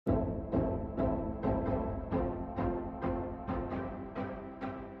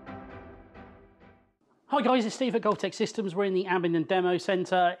Hi guys, it's Steve at GolfTech Systems. We're in the Abingdon Demo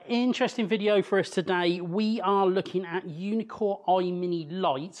Centre. Interesting video for us today. We are looking at Uneekor iMini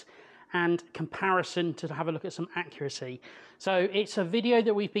Lite and comparison to have a look at some accuracy. So it's a video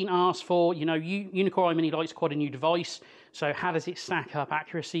that we've been asked for. You know, Uneekor iMini Lite is quite a new device. So how does it stack up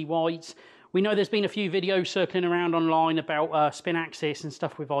accuracy wise? We know there's been a few videos circling around online about spin axis and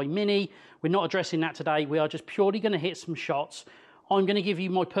stuff with iMini. We're not addressing that today. We are just purely going to hit some shots. I'm going to give you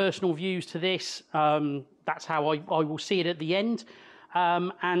my personal views to this. That's how I will see it at the end.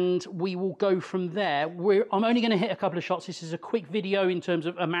 And we will go from there. I'm only going to hit a couple of shots. This is a quick video in terms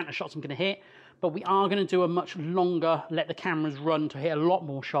of amount of shots I'm going to hit. But we are going to do a much longer, let the cameras run to hit a lot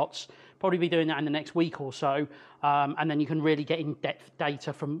more shots. Probably be doing that in the next week or so. And then you can really get in-depth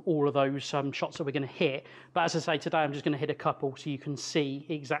data from all of those shots that we're going to hit. But as I say, today I'm just going to hit a couple so you can see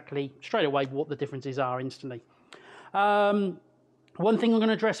exactly straight away what the differences are instantly. One thing I'm going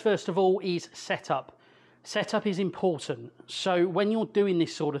to address first of all is setup. Setup is important. So when you're doing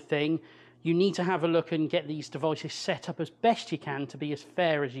this sort of thing, you need to have a look and get these devices set up as best you can to be as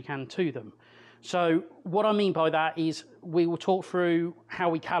fair as you can to them. So what I mean by that is we will talk through how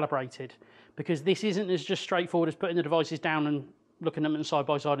we calibrated, because this isn't as just straightforward as putting the devices down and looking at them side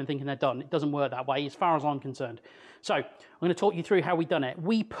by side and thinking they're done. It doesn't work that way as far as I'm concerned. So I'm going to talk you through how we done it.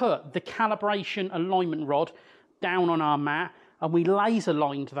 We put the calibration alignment rod down on our mat and we laser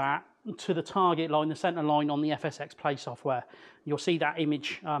lined that to the target line, the center line on the FSX Play software. You'll see that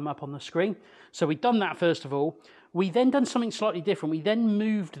image up on the screen. So we've done that first of all. We then done something slightly different. We then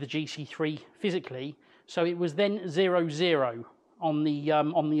moved the GC3 physically, so it was then 0-0 on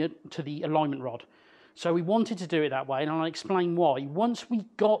the to the alignment rod. So we wanted to do it that way, and I'll explain why. Once we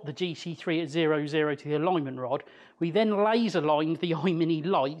got the GC3 at 0-0 to the alignment rod, we then laser lined the iMini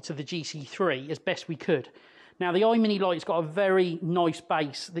Lite to the GC3 as best we could. Now the iMini Lite's got a very nice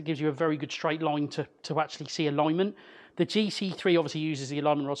base that gives you a very good straight line to actually see alignment. The GC3 obviously uses the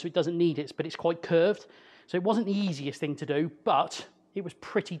alignment rod, so it doesn't need it, but it's quite curved. So it wasn't the easiest thing to do, but it was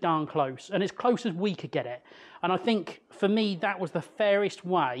pretty darn close, and as close as we could get it. And I think for me, that was the fairest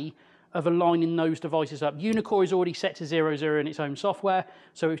way of aligning those devices up. Uneekor is already set to 0-0 in its own software,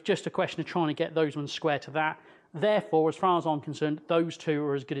 so it's just a question of trying to get those ones square to that. Therefore, as far as I'm concerned, those two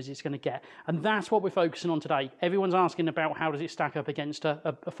are as good as it's going to get. And that's what we're focusing on today. Everyone's asking about how does it stack up against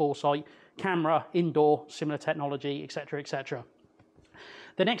a Foresight camera, indoor, similar technology, etc., etc.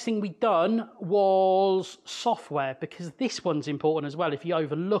 The next thing we've done was software, because this one's important as well. If you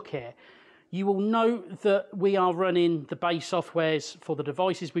overlook it, you will note that we are running the base softwares for the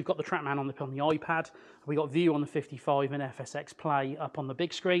devices. We've got the Trackman on the iPad. We've got View on the 55 and FSX Play up on the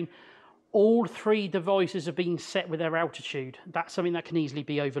big screen. All three devices have been set with their altitude. That's something that can easily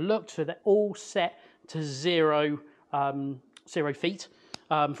be overlooked. So they're all set to 0 feet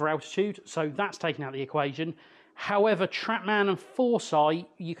for altitude. So that's taken out of the equation. However, Trackman and Foresight,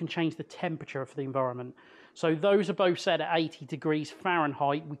 you can change the temperature for the environment. So those are both set at 80 degrees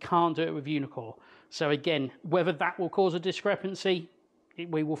Fahrenheit. We can't do it with Uneekor. So again, whether that will cause a discrepancy,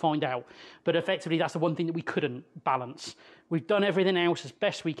 we will find out. But effectively, that's the one thing that we couldn't balance. We've done everything else as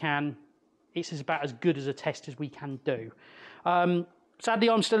best we can. It's about as good as a test as we can do. Sadly,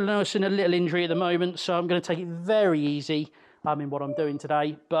 I'm still nursing a little injury at the moment, so I'm going to take it very easy in what I'm doing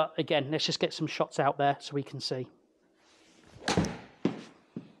today. But again, let's just get some shots out there so we can see.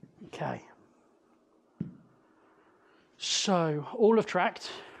 Okay. So, all have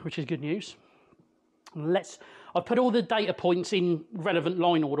tracked, which is good news. I've put all the data points in relevant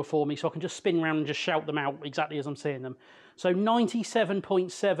line order for me, so I can just spin around and just shout them out exactly as I'm seeing them. So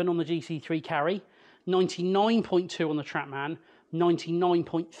 97.7 on the GC3 carry, 99.2 on the Trackman,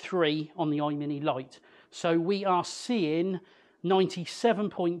 99.3 on the iMini Lite. So we are seeing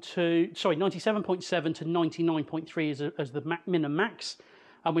 97.7 to 99.3 as the min and max,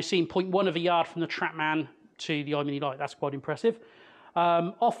 and we're seeing 0.1 of a yard from the Trackman to the iMini Lite. That's quite impressive.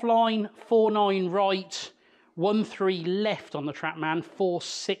 Offline, 4.9 right, 1.3 left on the Trackman,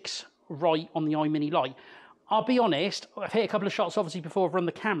 4.6 right on the iMini Lite. I'll be honest, I've hit a couple of shots obviously before I've run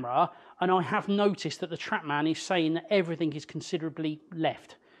the camera, and I have noticed that the Trackman is saying that everything is considerably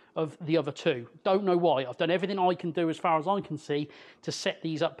left of the other two. Don't know why. I've done everything I can do as far as I can see to set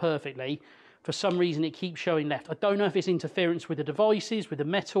these up perfectly. For some reason, it keeps showing left. I don't know if it's interference with the devices, with the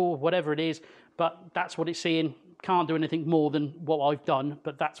metal, whatever it is, but that's what it's seeing. Can't do anything more than what I've done,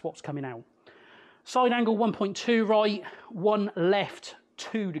 but that's what's coming out. Side angle 1.2 right, 1 left,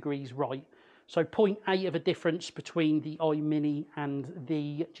 2 degrees right. So 0.8 of a difference between the iMini and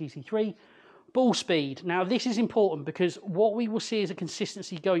the GC3. Ball speed. Now this is important because what we will see as a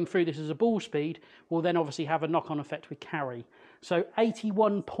consistency going through this as a ball speed will then obviously have a knock-on effect with carry. So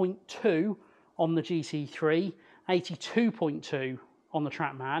 81.2 on the GC3, 82.2 on the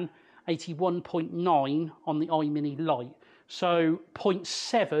Trackman, 81.9 on the iMini Lite. So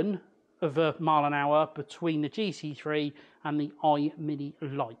 0.7 of a mile an hour between the GC3 and the iMini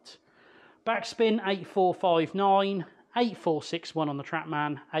Lite. Backspin 8459, 8461 on the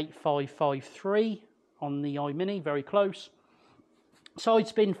Trackman, 8553 on the iMini, very close. Side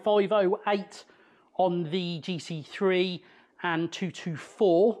spin 508 on the GC3 and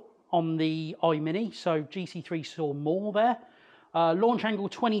 224 on the iMini, so GC3 saw more there. Launch angle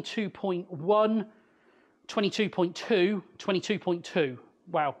 22.1, 22.2, 22.2.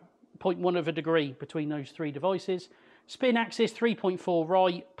 Wow, 0.1 of a degree between those three devices. Spin axis 3.4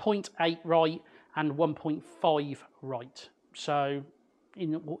 right, 0.8 right, and 1.5 right. So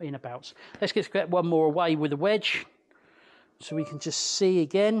in abouts. Let's get one more away with a wedge, so we can just see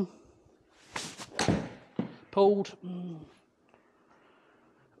again. Pulled.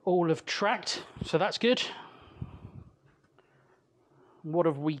 All have tracked, so that's good. What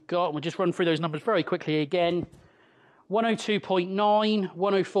have we got? We'll just run through those numbers very quickly again. 102.9,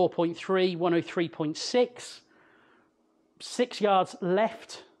 104.3, 103.6, 6 yards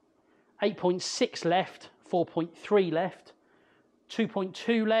left, 8.6 left, 4.3 left,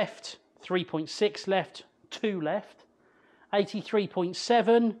 2.2 left, 3.6 left, 2 left,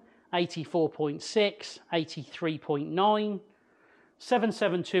 83.7, 84.6, 83.9,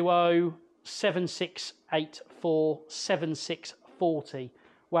 7720, 7684, 7640.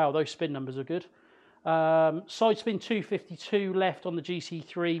 Wow, those spin numbers are good. Side spin 252 left on the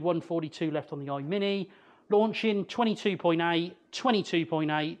GC3, 142 left on the iMini. Launching 22.8,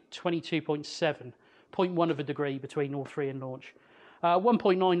 22.8, 22.7. 0.1 of a degree between all three and launch.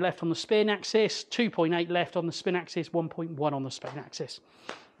 1.9 left on the spin axis, 2.8 left on the spin axis, 1.1 on the spin axis.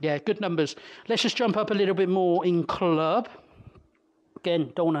 Yeah, good numbers. Let's just jump up a little bit more in club.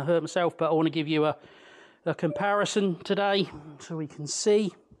 Again, don't want to hurt myself, but I want to give you a comparison today so we can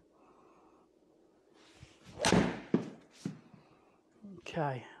see.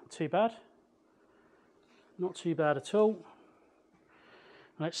 Okay, not too bad. Not too bad at all.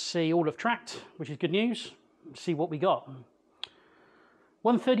 Let's see, all have tracked, which is good news. Let's see what we got.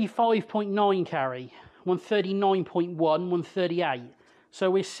 135.9 carry, 139.1, 138. So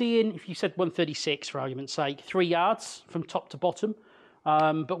we're seeing, if you said 136 for argument's sake, 3 yards from top to bottom.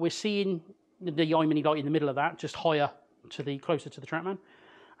 But we're seeing the iMini Lite in the middle of that, just higher to the closer to the Trackman.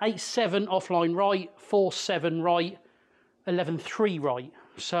 8.7 offline right, 4.7 right, 11.3 right.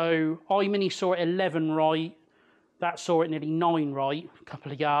 So iMini saw it 11 right, that saw it nearly 9 right, a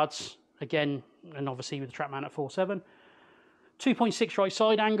couple of yards again, and obviously with the Trackman at 4.7. 2.6 right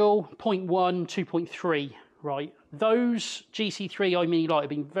side angle, 0.1, 2.3 right. Those GC3 iMini Lite have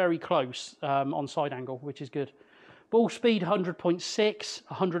been very close on side angle, which is good. Ball speed 100.6,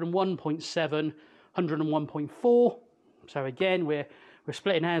 101.7, 101.4. So again, we're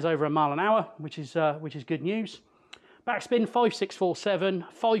splitting hairs over a mile an hour, which is good news. Backspin 5647,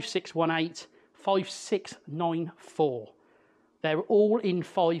 5618, 5694. They're all in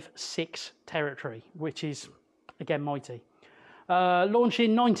 5.6 territory, which is again mighty.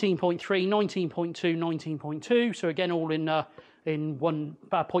 Launching 19.3, 19.2, 19.2. So again, all in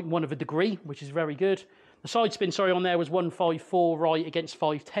 0.1 of a degree, which is very good. The side spin, sorry, on there was 154 right against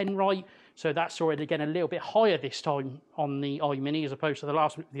 510 right. So that saw it again a little bit higher this time on the iMini as opposed to the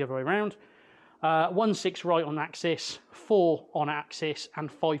last the other way around. 1.6 right on axis, 4 on axis,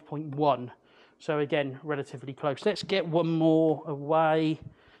 and 5.1. So again, relatively close. Let's get one more away.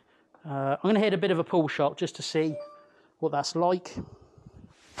 I'm going to hit a bit of a pull shot just to see what that's like.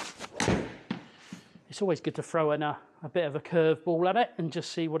 It's always good to throw in a bit of a curve ball at it and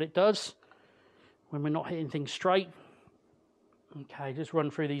just see what it does when we're not hitting things straight. Okay, just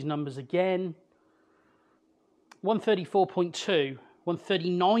run through these numbers again. 134.2,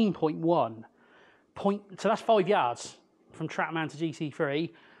 139.1. So that's 5 yards from Trackman to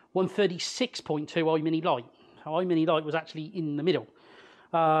GC3. 136.2 iMini Lite. So iMini Lite was actually in the middle.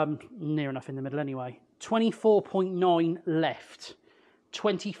 Near enough in the middle anyway. 24.9 left.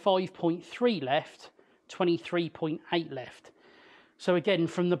 25.3 left. 23.8 left. So again,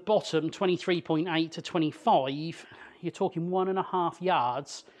 from the bottom, 23.8 to 25, you're talking 1.5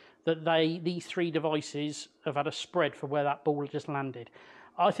 yards that these three devices have had a spread for where that ball just landed.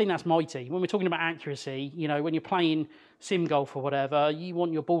 I think that's mighty. When we're talking about accuracy, you know, when you're playing sim golf or whatever, you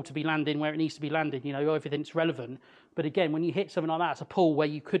want your ball to be landing where it needs to be landing, you know, everything's relevant. But again, when you hit something like that, it's a pull where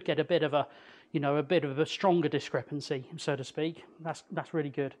you could get a bit of a, you know, a bit of a stronger discrepancy, so to speak. That's really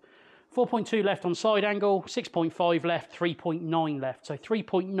good. 4.2 left on side angle, 6.5 left, 3.9 left. So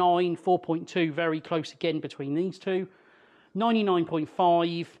 3.9, 4.2, very close again between these two.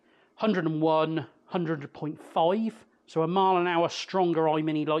 99.5, 101, 100.5, so a mile an hour stronger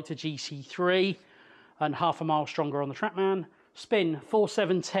iMini Lite to GC3 and half a mile stronger on the Trackman. Spin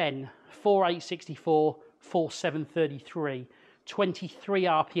 4710, 4864, 4733. 23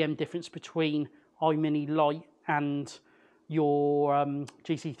 RPM difference between iMini Lite and your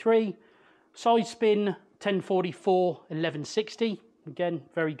GC3. Side spin 1044, 1160. Again,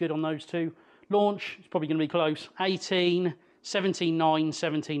 very good on those two. Launch, it's probably going to be close. 18, 17.9,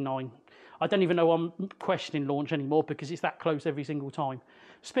 17.9. I don't even know I'm questioning launch anymore because it's that close every single time.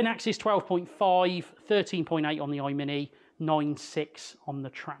 Spin axis 12.5, 13.8 on the iMini, 9.6 on the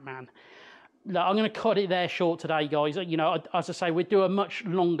Trackman. Look, I'm going to cut it there short today, guys. You know, as I say, we'll do a much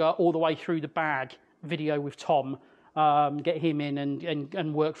longer all the way through the bag video with Tom. Get him in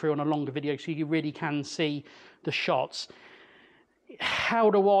and work through on a longer video so you really can see the shots.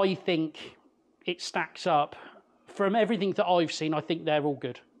 How do I think it stacks up? From everything that I've seen, I think they're all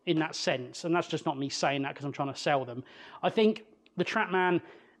good in that sense. And that's just not me saying that because I'm trying to sell them. I think the Trackman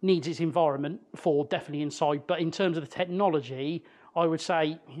needs its environment for definitely inside, but in terms of the technology, I would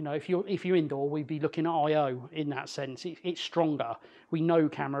say, you know, if you're indoor, we'd be looking at I/O in that sense. It's stronger. We know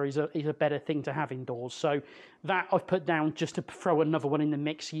camera is a better thing to have indoors. So that I've put down just to throw another one in the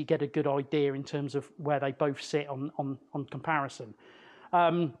mix so you get a good idea in terms of where they both sit on comparison.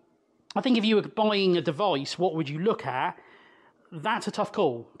 I think if you were buying a device, what would you look at? That's a tough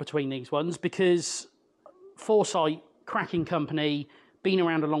call between these ones because Foresight, cracking company, been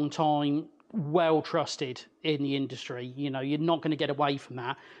around a long time, well trusted in the industry. You know, you're not going to get away from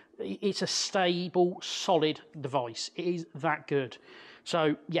that. It's a stable, solid device. It is that good.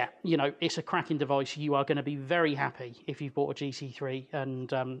 So yeah, you know, it's a cracking device. You are going to be very happy if you've bought a GC3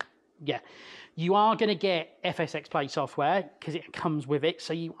 and yeah, you are going to get FSX Play software because it comes with it.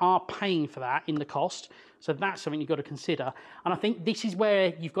 So you are paying for that in the cost. So that's something you've got to consider. And I think this is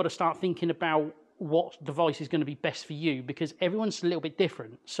where you've got to start thinking about what device is going to be best for you because everyone's a little bit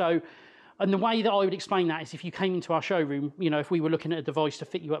different. So, and the way that I would explain that is if you came into our showroom, you know, if we were looking at a device to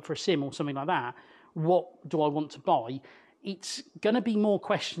fit you up for a sim or something like that, what do I want to buy? It's going to be more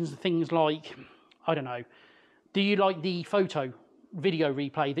questions and things like, I don't know, do you like the photo video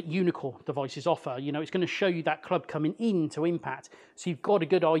replay that Uneekor devices offer? You know, it's going to show you that club coming into impact, so you've got a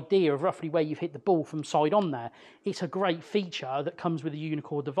good idea of roughly where you've hit the ball from side on there. It's a great feature that comes with the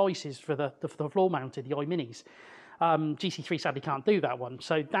Uneekor devices for the floor mounted, the iMinis. GC3 sadly can't do that one,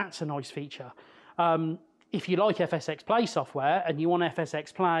 so that's a nice feature. If you like FSX Play software and you want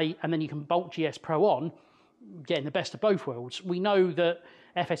FSX Play and then you can bolt GS Pro on, getting the best of both worlds. We know that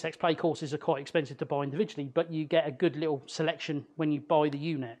FSX Play courses are quite expensive to buy individually, but you get a good little selection when you buy the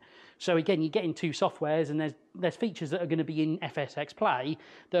unit. So again, you're getting two softwares, and there's features that are going to be in FSX Play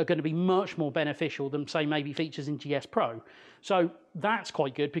that are going to be much more beneficial than, say, maybe features in GS Pro. So that's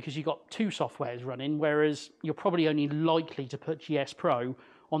quite good because you've got two softwares running, whereas you're probably only likely to put GS Pro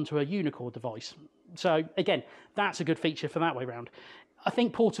onto a Uneekor device. So again, that's a good feature for that way round. I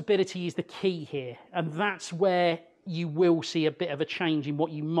think portability is the key here, and that's where you will see a bit of a change in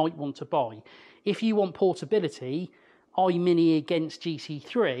what you might want to buy. If you want portability, iMini against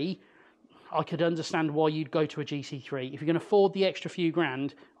GC3, I could understand why you'd go to a GC3. If you're going to afford the extra few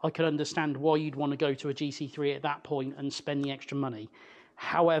grand, I could understand why you'd want to go to a GC3 at that point and spend the extra money.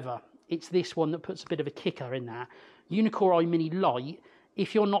 However, it's this one that puts a bit of a kicker in that. Uneekor iMini Lite,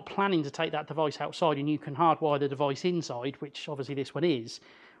 if you're not planning to take that device outside and you can hardwire the device inside, which obviously this one is,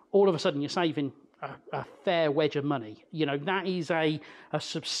 all of a sudden you're saving a fair wedge of money. You know, that is a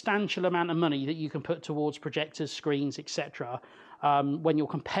substantial amount of money that you can put towards projectors, screens, etc. When you're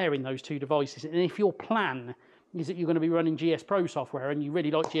comparing those two devices. And if your plan is that you're going to be running GS Pro software and you really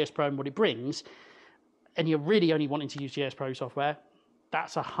like GS Pro and what it brings, and you're really only wanting to use GS Pro software,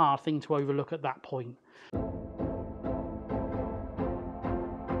 that's a hard thing to overlook at that point.